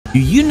Do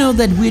you know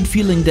that weird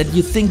feeling that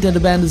you think that a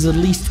band is at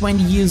least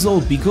 20 years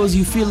old because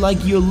you feel like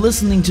you're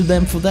listening to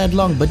them for that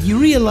long, but you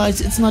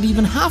realize it's not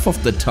even half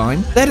of the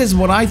time? That is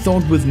what I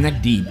thought with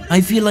Neck Deep. I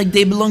feel like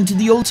they belong to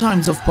the old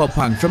times of pop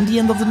punk from the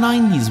end of the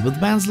 90s with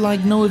bands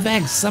like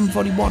NOFX, Sum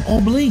 41 or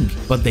Blink.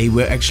 But they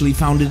were actually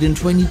founded in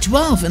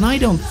 2012 and I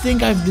don't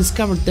think I've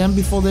discovered them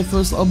before their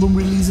first album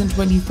release in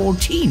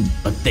 2014.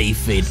 But they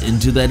fit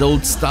into that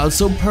old style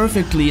so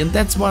perfectly and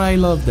that's why I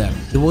love them.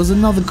 There was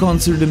another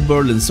concert in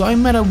Berlin, so I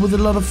met up with a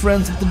lot of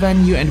friends at the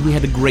venue and we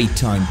had a great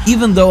time.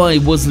 Even though I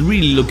was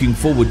really looking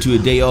forward to a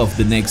day off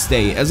the next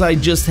day, as I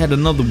just had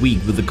another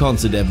week with a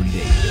concert every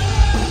day.